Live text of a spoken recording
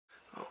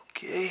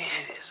Okay,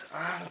 it is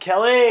on.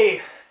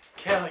 Kelly!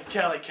 Kelly.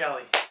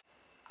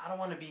 I don't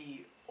want to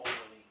be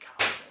overly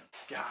confident.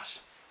 Gosh,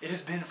 it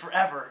has been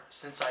forever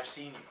since I've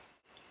seen you.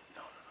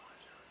 No,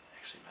 I've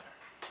actually met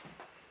her.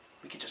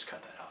 We could just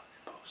cut that out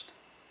in post.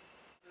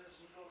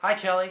 Hi,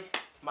 Kelly.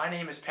 My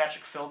name is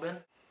Patrick Filbin,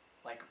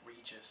 like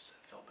Regis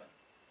Philbin.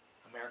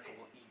 America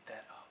will eat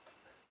that up.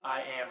 I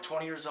am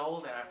 20 years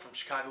old and I'm from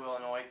Chicago,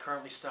 Illinois,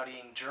 currently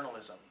studying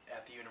journalism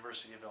at the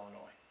University of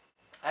Illinois.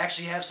 I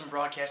actually have some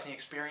broadcasting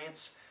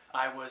experience.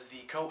 I was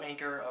the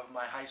co-anchor of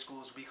my high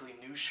school's weekly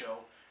news show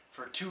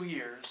for 2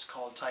 years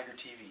called Tiger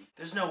TV.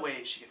 There's no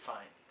way she could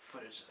find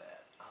footage of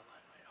that online,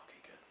 right? Okay,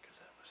 good, because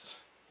that was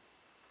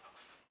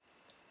rough.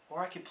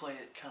 Or I could play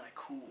it kind of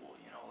cool,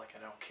 you know, like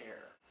I don't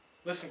care.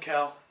 Listen,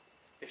 Kel,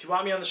 if you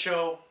want me on the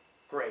show,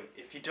 great.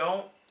 If you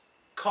don't,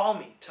 call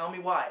me. Tell me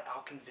why.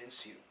 I'll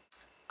convince you.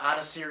 On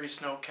a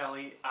serious note,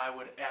 Kelly, I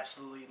would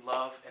absolutely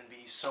love and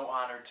be so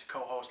honored to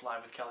co-host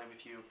Live with Kelly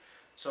with you.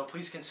 So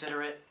please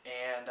consider it,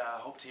 and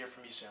hope to hear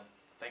from you soon.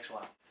 Thanks a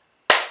lot.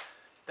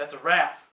 That's a wrap.